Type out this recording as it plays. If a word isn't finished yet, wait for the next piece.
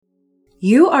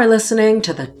You are listening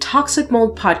to the Toxic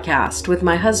Mold Podcast with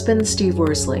my husband, Steve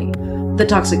Worsley, the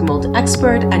toxic mold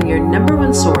expert and your number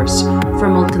one source for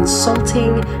mold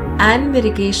consulting and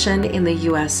mitigation in the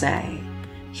USA.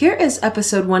 Here is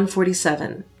episode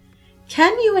 147.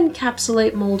 Can you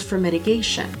encapsulate mold for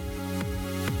mitigation?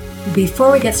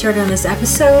 Before we get started on this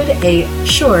episode, a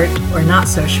short or not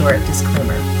so short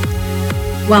disclaimer.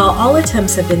 While all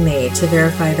attempts have been made to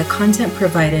verify the content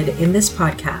provided in this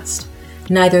podcast,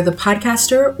 neither the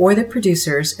podcaster or the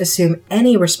producers assume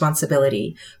any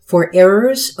responsibility for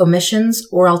errors, omissions,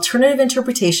 or alternative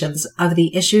interpretations of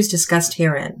the issues discussed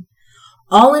herein.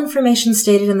 All information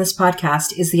stated in this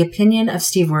podcast is the opinion of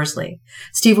Steve Worsley.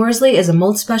 Steve Worsley is a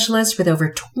mold specialist with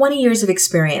over 20 years of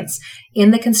experience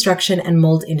in the construction and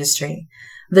mold industry.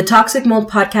 The Toxic Mold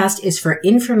Podcast is for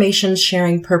information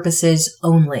sharing purposes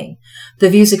only. The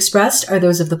views expressed are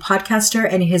those of the podcaster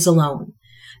and his alone.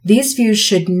 These views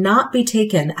should not be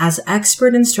taken as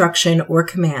expert instruction or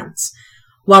commands.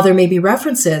 While there may be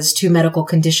references to medical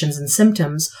conditions and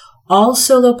symptoms, all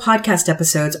solo podcast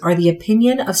episodes are the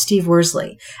opinion of Steve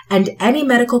Worsley, and any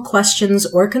medical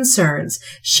questions or concerns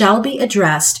shall be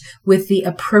addressed with the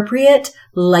appropriate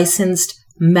licensed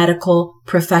medical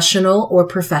professional or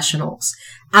professionals.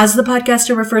 As the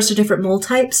podcaster refers to different mold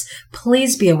types,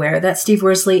 please be aware that Steve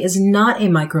Worsley is not a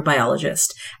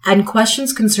microbiologist, and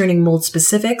questions concerning mold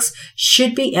specifics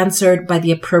should be answered by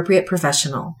the appropriate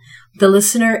professional. The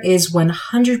listener is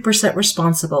 100%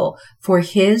 responsible for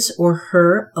his or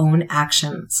her own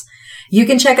actions. You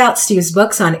can check out Steve's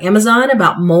books on Amazon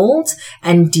about mold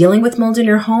and dealing with mold in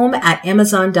your home at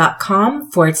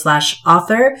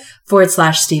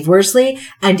amazon.com/author/Steve Worsley.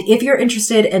 And if you're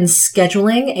interested in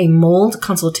scheduling a mold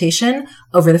consultation,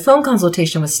 over the phone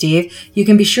consultation with Steve, you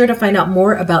can be sure to find out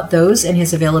more about those and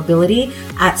his availability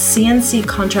at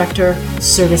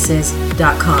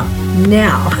cnccontractorservices.com.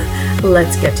 Now,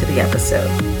 let's get to the episode.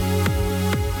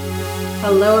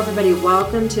 Hello, everybody.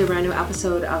 Welcome to a brand new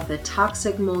episode of the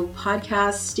Toxic Mold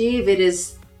Podcast. Steve,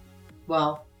 it's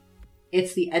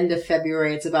the end of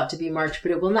February. It's about to be March,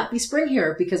 but it will not be spring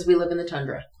here because we live in the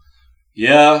tundra.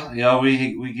 Yeah, we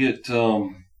get...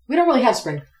 we don't really have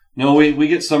spring. No, we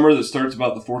get summer that starts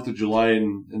about the 4th of July,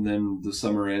 and then the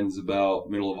summer ends about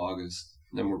middle of August.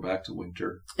 And then we're back to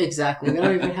winter. Exactly. We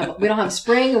don't have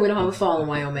spring, and we don't have a fall in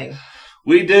Wyoming.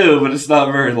 We do, but it's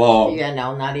not very long. Yeah,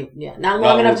 no, not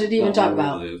long enough to even talk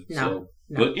about. No.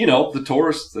 But, the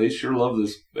tourists, they sure love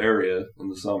this area in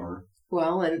the summer.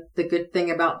 Well, and the good thing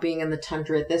about being in the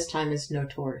tundra at this time is no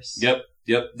tourists. Yep.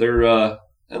 They're,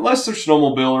 unless they're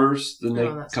snowmobilers, then they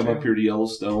come true. up here to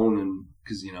Yellowstone, and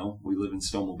because, we live in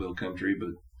snowmobile country.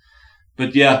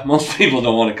 But yeah, most people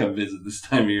don't want to come visit this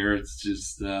time of year. It's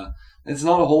just, it's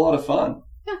not a whole lot of fun.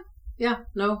 Yeah,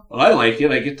 no. But I like it.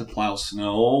 I get to plow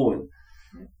snow, and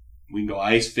we can go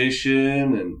ice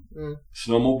fishing and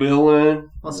snowmobiling.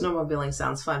 Well, snowmobiling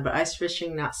sounds fun, but ice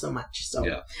fishing, not so much. So,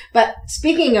 yeah. But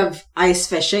speaking of ice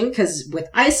fishing, because with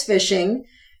ice fishing,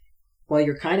 well,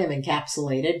 you're kind of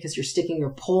encapsulated because you're sticking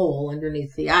your pole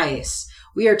underneath the ice.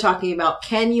 We are talking about,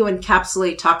 can you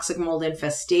encapsulate toxic mold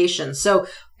infestation? So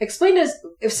explain to us,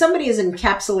 if somebody is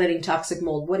encapsulating toxic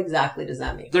mold, what exactly does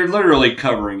that mean? They're literally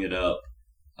covering it up.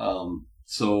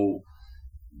 So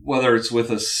whether it's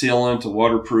with a sealant, a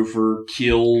waterproofer,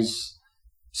 kills,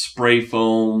 spray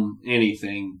foam,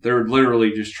 anything, they're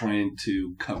literally just trying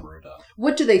to cover it up.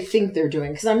 What do they think they're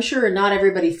doing? Because I'm sure not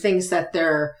everybody thinks that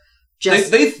they're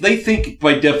just... They think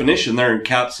by definition they're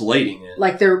encapsulating it.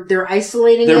 Like they're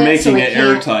isolating it? They're making it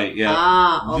airtight,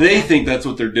 yeah. Okay. They think that's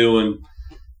what they're doing.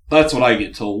 That's what I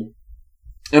get told.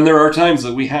 And there are times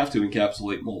that we have to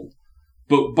encapsulate mold.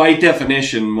 But by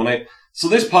definition, So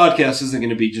this podcast isn't going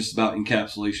to be just about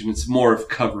encapsulation. It's more of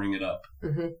covering it up.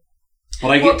 Mm-hmm.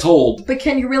 But I get told... But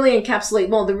can you really encapsulate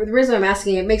mold? The reason I'm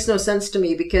asking, it makes no sense to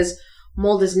me because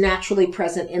mold is naturally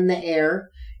present in the air.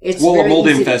 It's a mold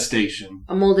infestation.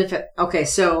 Okay,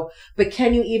 so... But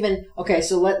can you even... Okay,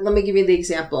 so let me give you the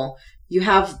example. You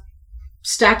have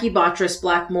Stachybotrys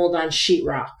black mold on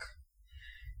sheetrock.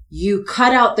 You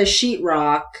cut out the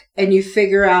sheetrock and you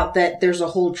figure out that there's a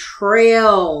whole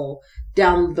trail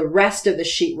down the rest of the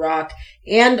sheetrock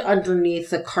and underneath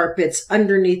the carpets,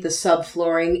 underneath the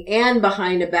subflooring, and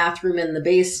behind a bathroom in the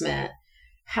basement.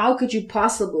 How could you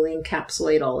possibly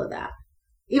encapsulate all of that?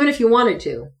 Even if you wanted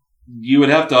to. You would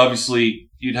have to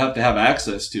you'd have to have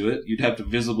access to it. You'd have to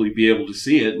visibly be able to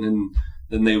see it, and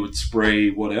then they would spray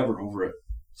whatever over it.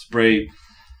 Spray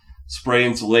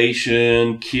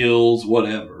insulation, kills,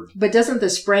 whatever. But doesn't the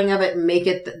spraying of it make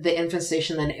it the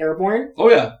infestation then airborne? Oh,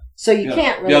 yeah. So you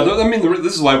can't really... Yeah, I mean,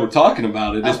 this is why we're talking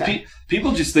about it. Okay. Is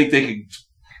people just think they could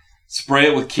spray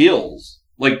it with kills.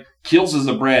 Like, Kills is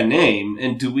a brand name.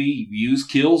 And do we use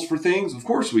Kills for things? Of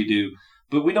course we do.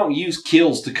 But we don't use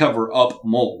Kills to cover up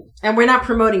mold. And we're not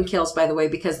promoting Kills, by the way,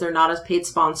 because they're not a paid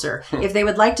sponsor. If they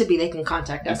would like to be, they can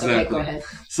contact us. Exactly. Okay, go ahead.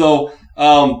 So,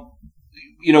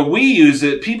 we use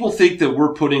it. People think that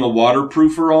we're putting a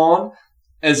waterproofer on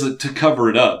to cover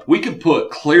it up. We could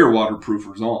put clear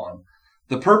waterproofers on.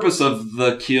 The purpose of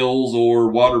the Kills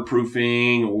or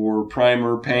waterproofing or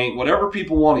primer, paint, whatever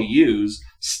people want to use,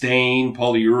 stain,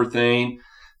 polyurethane,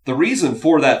 the reason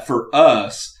for that for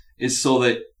us is so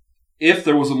that if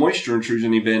there was a moisture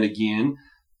intrusion event again,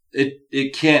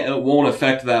 it won't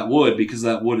affect that wood because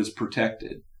that wood is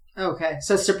protected. Okay,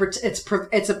 so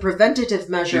it's a preventative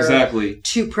measure, exactly,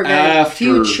 to prevent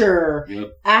future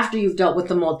after you've dealt with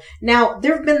the mold. Now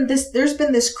there's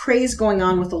been this craze going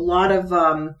on with a lot of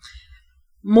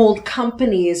mold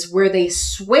companies where they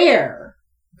swear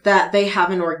that they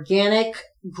have an organic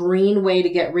green way to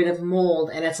get rid of mold,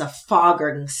 and it's a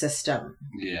fogging system.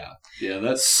 Yeah,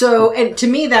 that's so. And to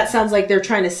me, that sounds like they're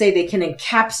trying to say they can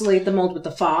encapsulate the mold with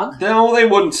the fog. No, they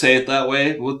wouldn't say it that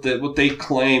way. What they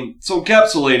claim, so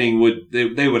encapsulating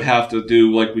they would have to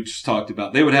do like we just talked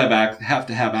about. They would have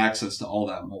to have access to all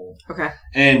that mold. Okay,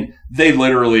 and they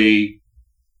literally,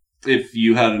 if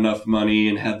you had enough money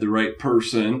and had the right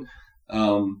person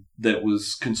that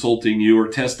was consulting you or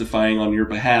testifying on your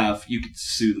behalf, you could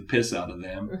sue the piss out of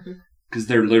them because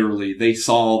they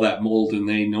saw that mold and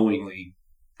they knowingly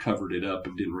covered it up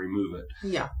and didn't remove it.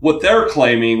 Yeah. What they're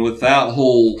claiming with that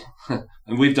whole,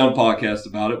 and we've done podcasts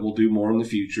about it, we'll do more in the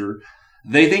future,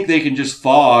 they think they can just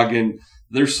fog and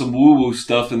there's some woo-woo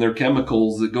stuff in their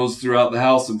chemicals that goes throughout the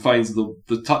house and finds the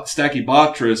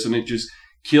Stachybotrys and it just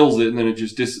kills it and then it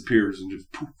just disappears and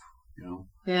just poof,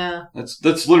 Yeah.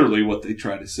 That's literally what they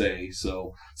try to say.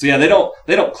 So yeah, they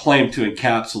don't claim to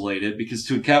encapsulate it because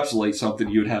to encapsulate something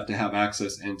you would have to have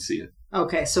access and see it.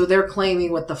 Okay, so they're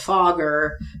claiming with the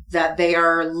fogger that they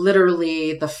are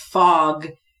literally, the fog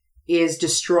is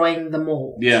destroying the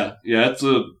mold. Yeah, it's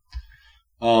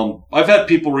I've had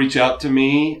people reach out to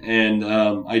me and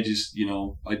I just,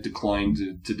 I declined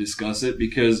to discuss it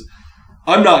because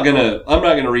I'm not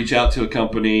gonna reach out to a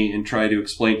company and try to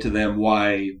explain to them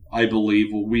why I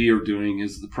believe what we are doing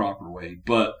is the proper way.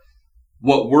 But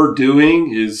what we're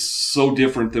doing is so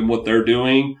different than what they're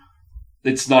doing.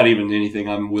 It's not even anything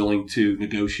I'm willing to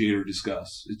negotiate or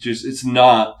discuss. It's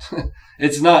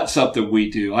not something we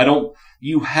do.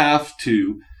 You have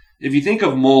to, if you think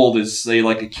of mold as say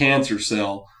like a cancer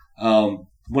cell,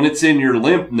 when it's in your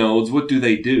lymph nodes, what do?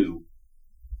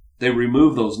 They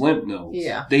remove those lymph nodes.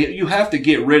 Yeah. You have to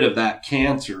get rid of that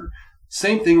cancer.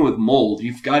 Same thing with mold.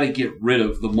 You've got to get rid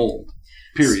of the mold.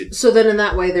 Period. So then in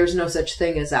that way, there's no such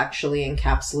thing as actually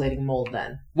encapsulating mold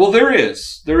then? Well, there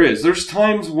is. There's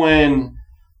times when,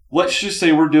 let's just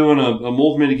say we're doing a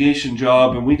mold mitigation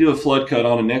job and we do a flood cut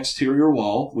on an exterior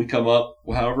wall. We come up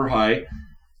however high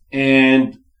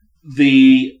and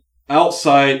the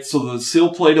outside, so the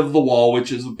sill plate of the wall,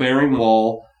 which is a bearing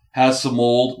wall, has some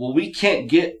mold. Well, we can't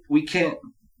get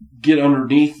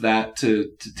underneath that to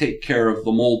take care of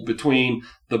the mold between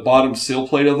the bottom sill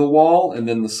plate of the wall and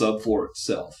then the subfloor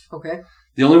itself. Okay.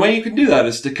 The only way you can do that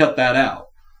is to cut that out.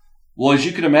 Well, as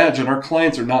you can imagine, our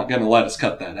clients are not going to let us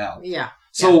cut that out. Yeah.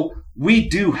 So we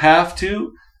do have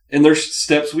to, and there's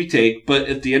steps we take, but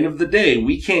at the end of the day,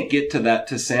 we can't get to that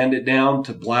to sand it down,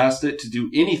 to blast it, to do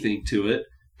anything to it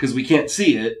because we can't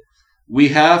see it. We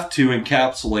have to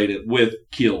encapsulate it with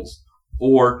Kills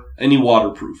or any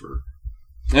waterproofer.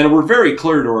 And we're very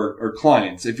clear to our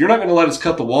clients. If you're not going to let us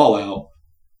cut the wall out,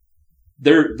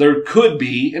 there could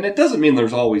be, and it doesn't mean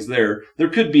there's always there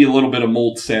could be a little bit of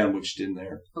mold sandwiched in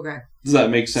there. Okay. Does that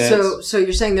make sense? So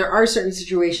you're saying there are certain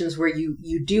situations where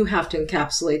you do have to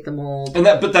encapsulate the mold.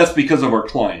 But that's because of our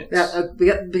clients.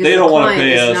 Because they don't want to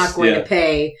pay us. The client is not going to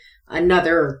pay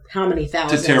another how many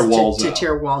thousands to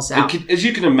tear walls out. As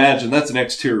you can imagine, that's an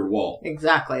exterior wall.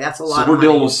 Exactly. That's a lot So of we're money.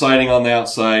 dealing with siding on the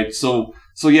outside. So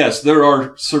yes, there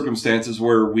are circumstances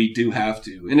where we do have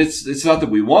to. And it's not that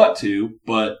we want to,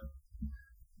 but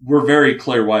we're very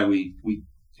clear why we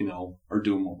are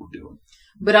doing what we're doing.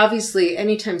 But obviously,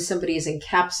 anytime somebody is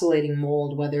encapsulating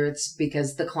mold, whether it's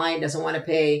because the client doesn't want to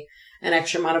pay an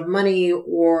extra amount of money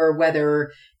or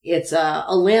whether it's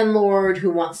a landlord who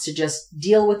wants to just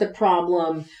deal with the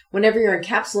problem, whenever you're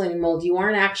encapsulating mold, you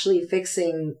aren't actually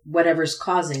fixing whatever's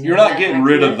causing it. You're not getting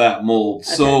rid of that mold.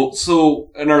 Okay.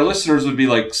 So, and our listeners would be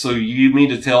like, so you mean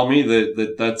to tell me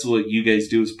that that's what you guys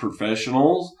do as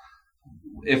professionals?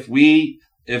 If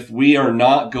we are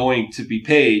not going to be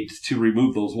paid to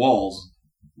remove those walls,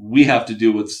 we have to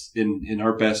do what's in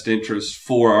our best interest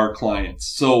for our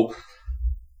clients. So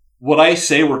would I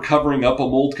say we're covering up a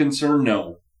mold concern?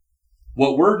 No.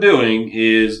 What we're doing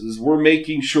is we're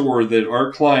making sure that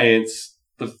our clients,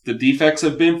 the defects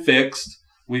have been fixed.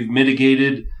 We've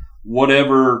mitigated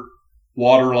whatever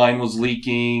water line was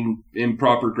leaking,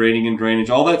 improper grading and drainage,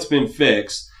 all that's been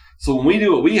fixed. So when we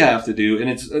do what we have to do, and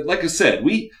it's like I said,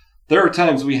 there are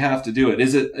times we have to do it.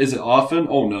 Is it often?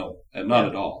 Oh no, not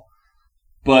at all.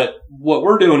 But what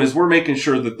we're doing is we're making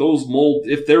sure that those mold,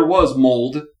 if there was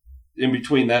mold in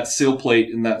between that sill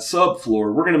plate and that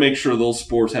subfloor, we're going to make sure those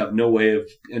spores have no way of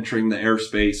entering the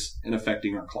airspace and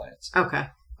affecting our clients. Okay.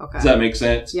 Does that make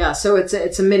sense? Yeah. So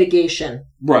it's a mitigation,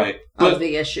 right, of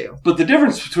the issue. But the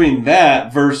difference between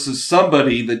that versus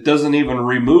somebody that doesn't even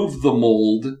remove the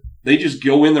mold, they just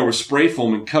go in there with spray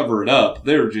foam and cover it up.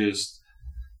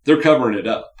 They're covering it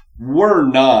up. We're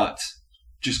not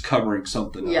just covering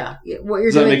something up. Yeah.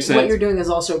 Does that make sense? What you're doing is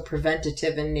also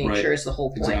preventative in nature. Right. Is the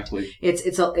whole point. Exactly.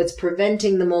 It's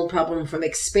preventing the mold problem from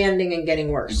expanding and getting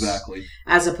worse. Exactly.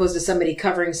 As opposed to somebody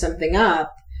covering something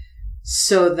up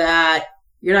so that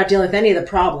you're not dealing with any of the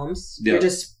problems. Yeah. You're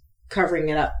just covering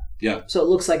it up. Yeah. So it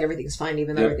looks like everything's fine,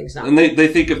 even though everything's not. And they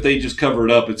think if they just cover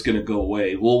it up, it's going to go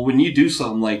away. Well, when you do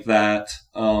something like that,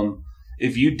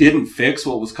 if you didn't fix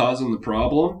what was causing the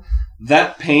problem,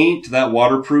 that paint, that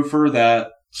waterproofer,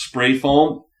 that spray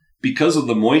foam, because of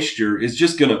the moisture, is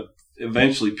just going to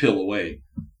eventually peel away.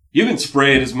 You can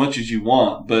spray it as much as you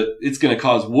want, but it's going to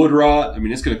cause wood rot. I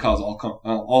mean, it's going to cause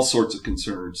all sorts of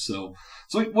concerns. So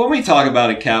when we talk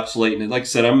about encapsulating it, like I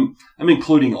said, I'm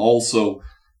including also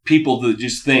people that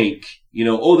just think,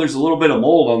 there's a little bit of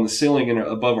mold on the ceiling and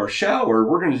above our shower.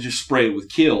 We're going to just spray it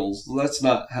with Kilz. Well, that's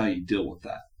not how you deal with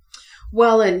that.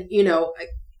 Well, and,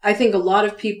 I think a lot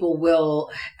of people will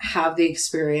have the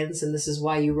experience, and this is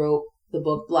why you wrote the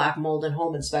book, Black Mold and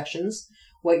Home Inspections,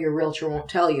 What Your Realtor Won't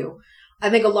Tell You.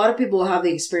 I think a lot of people will have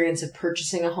the experience of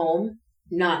purchasing a home,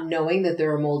 not knowing that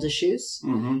there are mold issues.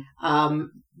 Mm-hmm.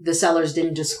 The sellers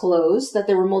didn't disclose that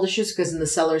there were mold issues because in the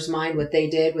seller's mind, what they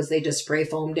did was they just spray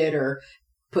foamed it or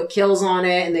put Kilz on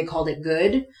it and they called it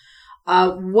good.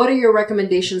 What are your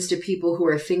recommendations to people who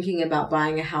are thinking about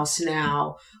buying a house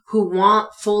now, who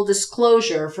want full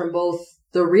disclosure from both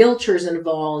the realtors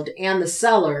involved and the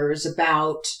sellers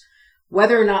about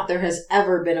whether or not there has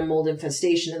ever been a mold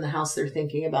infestation in the house they're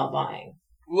thinking about buying?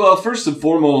 Well, first and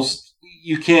foremost,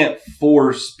 you can't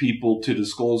force people to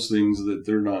disclose things that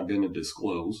they're not going to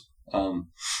disclose.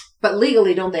 But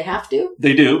legally, don't they have to?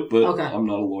 They do, but okay. I'm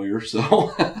not a lawyer,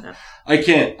 so I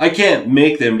can't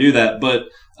make them do that. But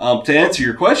to answer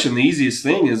your question, the easiest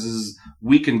thing is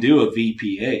we can do a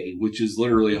VPA, which is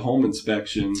literally a home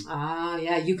inspection.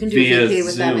 Yeah, you can do a VPA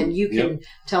with them, and you can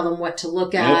tell them what to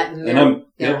look at.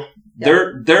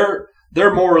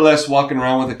 They're more or less walking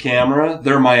around with a camera.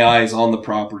 They're my eyes on the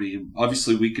property.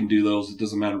 Obviously, we can do those. It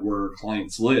doesn't matter where our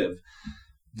clients live.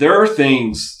 There are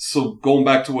things, so going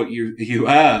back to what you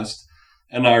asked,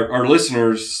 and our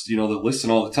listeners, that listen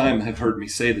all the time have heard me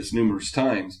say this numerous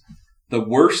times. The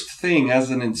worst thing as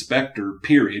an inspector,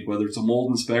 period, whether it's a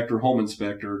mold inspector, home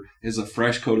inspector, is a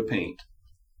fresh coat of paint.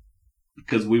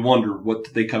 Because we wonder, what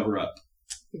did they cover up?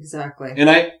 Exactly.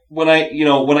 And when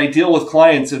I deal with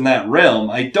clients in that realm,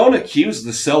 I don't accuse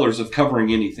the sellers of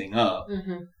covering anything up.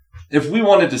 Mm-hmm. If we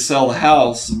wanted to sell the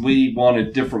house and we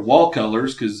wanted different wall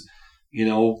colors, because,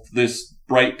 this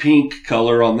bright pink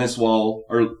color on this wall,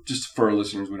 or just for our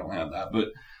listeners, we don't have that, but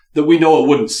that we know it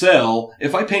wouldn't sell.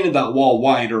 If I painted that wall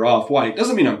white or off-white,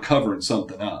 doesn't mean I'm covering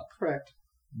something up. Correct.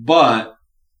 But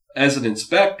as an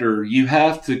inspector, you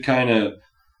have to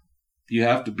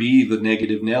be the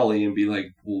negative Nelly and be like,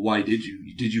 well, why did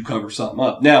you cover something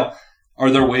up? Now,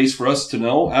 are there ways for us to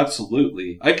know?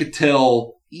 Absolutely. I could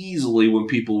tell easily when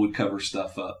people would cover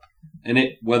stuff up, and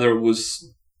whether it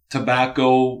was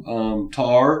tobacco,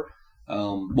 tar,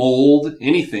 mold,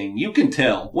 anything, you can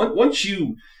tell. Once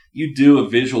you do a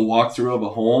visual walkthrough of a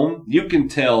home, you can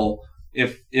tell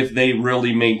if they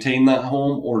really maintain that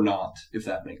home or not, if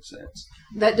that makes sense.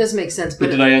 That does make sense.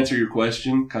 But did I answer your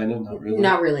question? Kind of? Not really.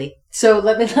 Not really. So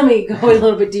let me go a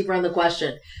little bit deeper on the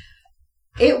question.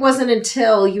 It wasn't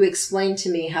until you explained to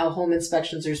me how home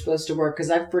inspections are supposed to work, because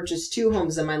I've purchased 2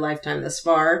 homes in my lifetime thus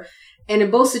far. And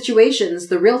in both situations,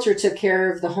 the realtor took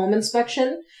care of the home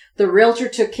inspection. The realtor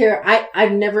took care. I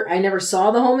never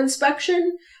saw the home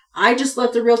inspection. I just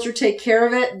let the realtor take care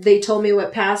of it. They told me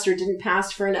what passed or didn't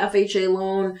pass for an FHA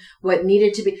loan, what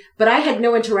needed to be. But I had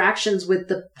no interactions with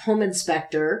the home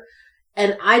inspector.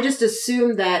 And I just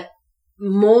assumed that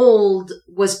mold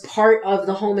was part of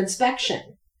the home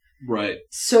inspection. Right.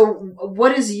 So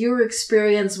what is your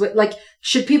experience with,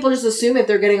 should people just assume if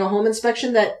they're getting a home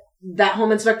inspection that that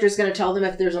home inspector is going to tell them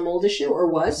if there's a mold issue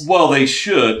or was? Well, they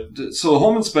should. So a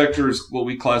home inspector is what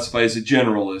we classify as a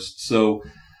generalist. So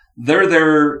they're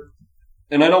there,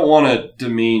 and I don't want to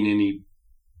demean any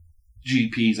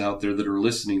GPs out there that are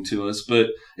listening to us, but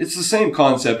it's the same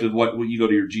concept of what you go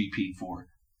to your GP for.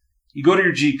 You go to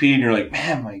your GP and you're like,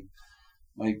 man,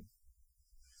 my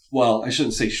well, I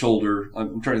shouldn't say shoulder.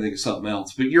 I'm trying to think of something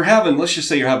else. But let's just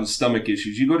say you're having stomach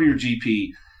issues. You go to your GP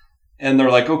and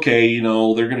they're like, okay,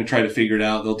 they're going to try to figure it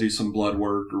out. They'll do some blood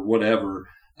work or whatever.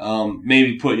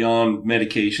 Maybe put you on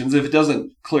medications. If it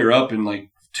doesn't clear up in like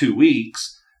 2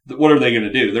 weeks, what are they going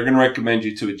to do? They're going to recommend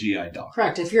you to a GI doctor.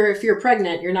 Correct. If you're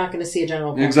pregnant, you're not going to see a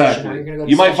general practitioner. Exactly. You're going to go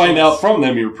to you might find out from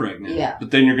them you're pregnant. Yeah.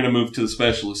 But then you're going to move to the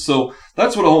specialist. So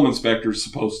that's what a home inspector is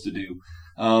supposed to do.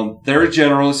 They're a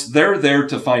generalist. They're there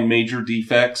to find major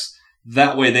defects.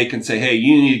 That way they can say, hey,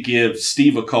 you need to give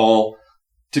Steve a call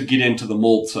to get into the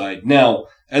mold side. Now,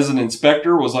 as an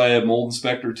inspector, was I a mold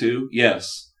inspector too?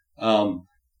 Yes.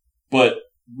 But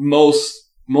most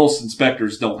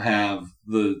inspectors don't have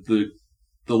the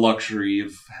luxury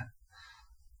of,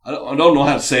 I don't know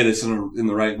how to say this in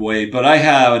the right way, but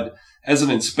as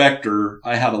an inspector,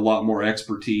 I had a lot more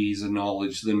expertise and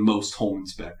knowledge than most home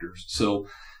inspectors. So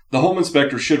the home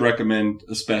inspector should recommend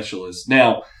a specialist.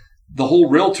 Now, the whole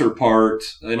realtor part,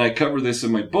 and I cover this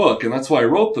in my book, and that's why I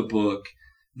wrote the book.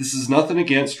 This is nothing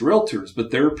against realtors,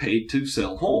 but they're paid to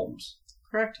sell homes.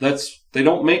 Correct. They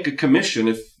don't make a commission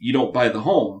if you don't buy the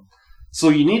home. So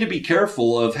you need to be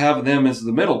careful of having them as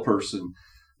the middle person.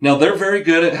 Now, they're very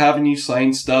good at having you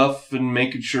sign stuff and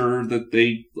making sure that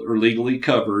they are legally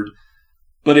covered.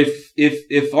 But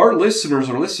if our listeners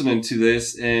are listening to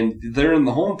this and they're in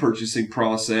the home purchasing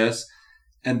process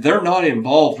and they're not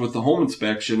involved with the home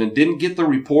inspection and didn't get the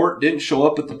report, didn't show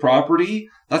up at the property,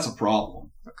 that's a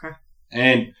problem. Okay.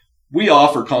 And we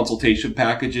offer consultation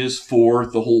packages for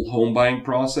the whole home buying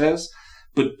process,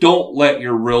 but don't let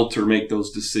your realtor make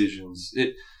those decisions.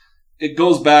 It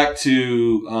goes back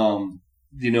to,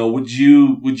 would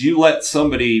you let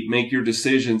somebody make your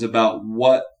decisions about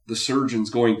what the surgeon's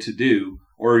going to do,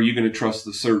 or are you going to trust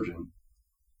the surgeon?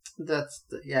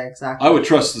 Exactly. I would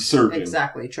trust the surgeon.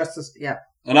 Exactly. Trust this. Yeah.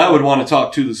 And I would want to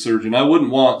talk to the surgeon. I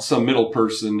wouldn't want some middle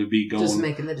person to be going, just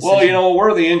making the decision. Well,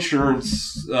 we're the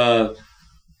insurance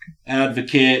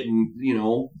advocate, and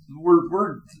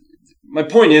we're. My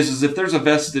point is if there's a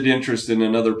vested interest in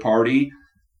another party,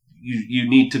 you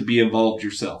need to be involved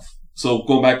yourself. So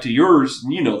going back to yours,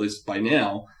 and you know this by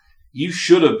now, you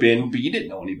should have been, but you didn't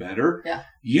know any better. Yeah.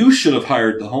 You should have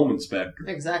hired the home inspector.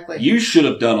 Exactly. You should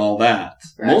have done all that.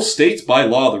 Right. Most states, by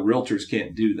law, the realtors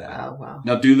can't do that. Oh, wow.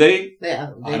 Now, do they?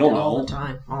 Yeah, I don't know. All the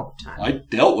time. I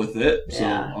dealt with it, so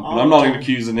yeah, but I'm not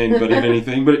accusing anybody of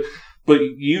anything. But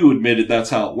you admitted that's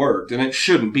how it worked, and it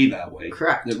shouldn't be that way.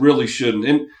 Correct. It really shouldn't.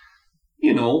 And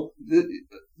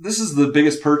this is the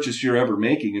biggest purchase you're ever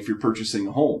making if you're purchasing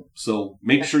a home. So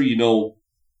make sure you know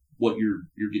what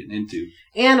you're getting into.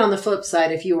 And on the flip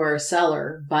side, if you are a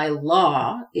seller, by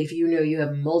law, if you know you have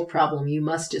a mold problem, you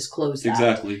must disclose that.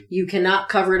 Exactly. You cannot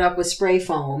cover it up with spray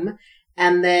foam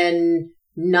and then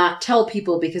not tell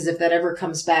people, because if that ever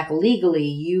comes back legally,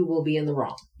 you will be in the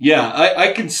wrong. Yeah,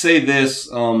 I can say this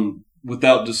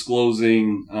without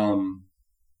disclosing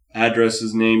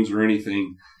addresses, names, or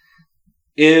anything.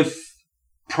 If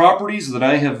properties that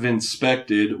I have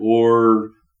inspected,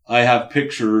 or I have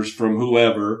pictures from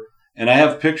whoever, and I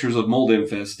have pictures of mold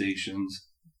infestations,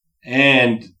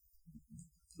 and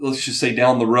let's just say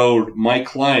down the road, my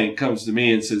client comes to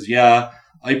me and says, yeah,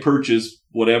 I purchased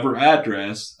whatever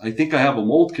address, I think I have a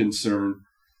mold concern.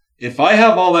 If I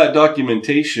have all that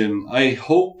documentation, I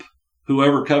hope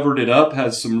whoever covered it up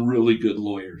has some really good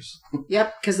lawyers.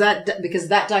 Yep, because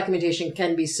that documentation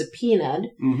can be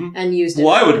subpoenaed and used. Well,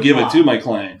 I would give it to my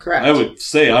client. Correct. I would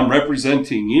say, I'm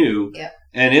representing you,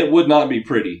 and it would not be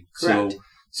pretty. Correct.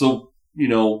 So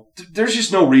there's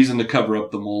just no reason to cover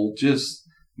up the mold. Just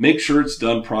make sure it's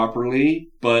done properly.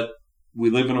 But we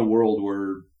live in a world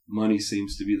where money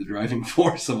seems to be the driving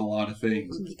force of a lot of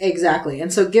things. Exactly.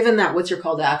 And so given that, what's your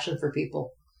call to action for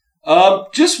people?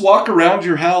 Just walk around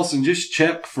your house and just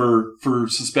check for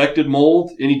suspected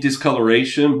mold, any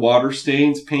discoloration, water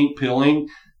stains, paint peeling,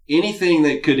 anything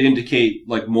that could indicate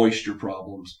like moisture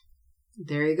problems.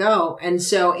 There you go. And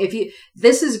so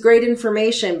this is great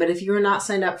information, but if you're not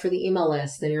signed up for the email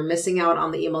list, then you're missing out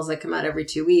on the emails that come out every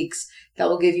 2 weeks that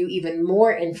will give you even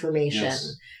more information.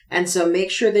 Yes. And so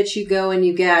make sure that you go and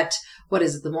you get,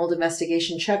 the mold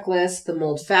investigation checklist, the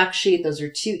mold fact sheet. Those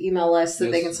are 2 email lists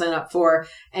that they can sign up for.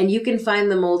 And you can find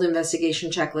the mold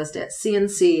investigation checklist at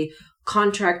CNC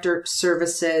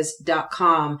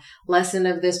contractorservices.com. Lesson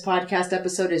of this podcast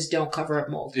episode is don't cover up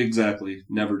mold. Exactly.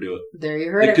 Never do it. There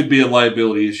you heard it. It could be a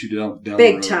liability issue down the road.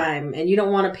 Big time. And you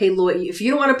don't want to pay if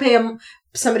you don't want to pay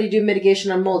somebody to do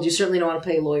mitigation on mold, you certainly don't want to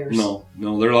pay lawyers. No,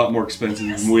 they're a lot more expensive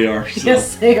than we are. So.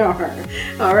 Yes, they are.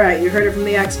 All right, you heard it from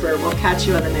the expert. We'll catch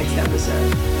you on the next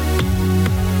episode.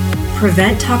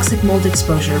 Prevent toxic mold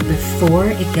exposure before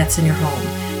it gets in your home.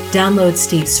 Download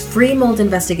Steve's free mold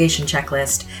investigation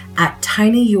checklist at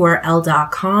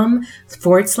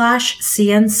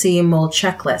tinyurl.com/CNC mold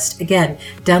checklist. Again,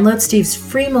 download Steve's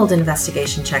free mold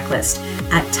investigation checklist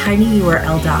at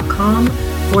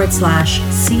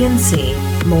tinyurl.com/CNC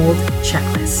mold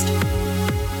checklist.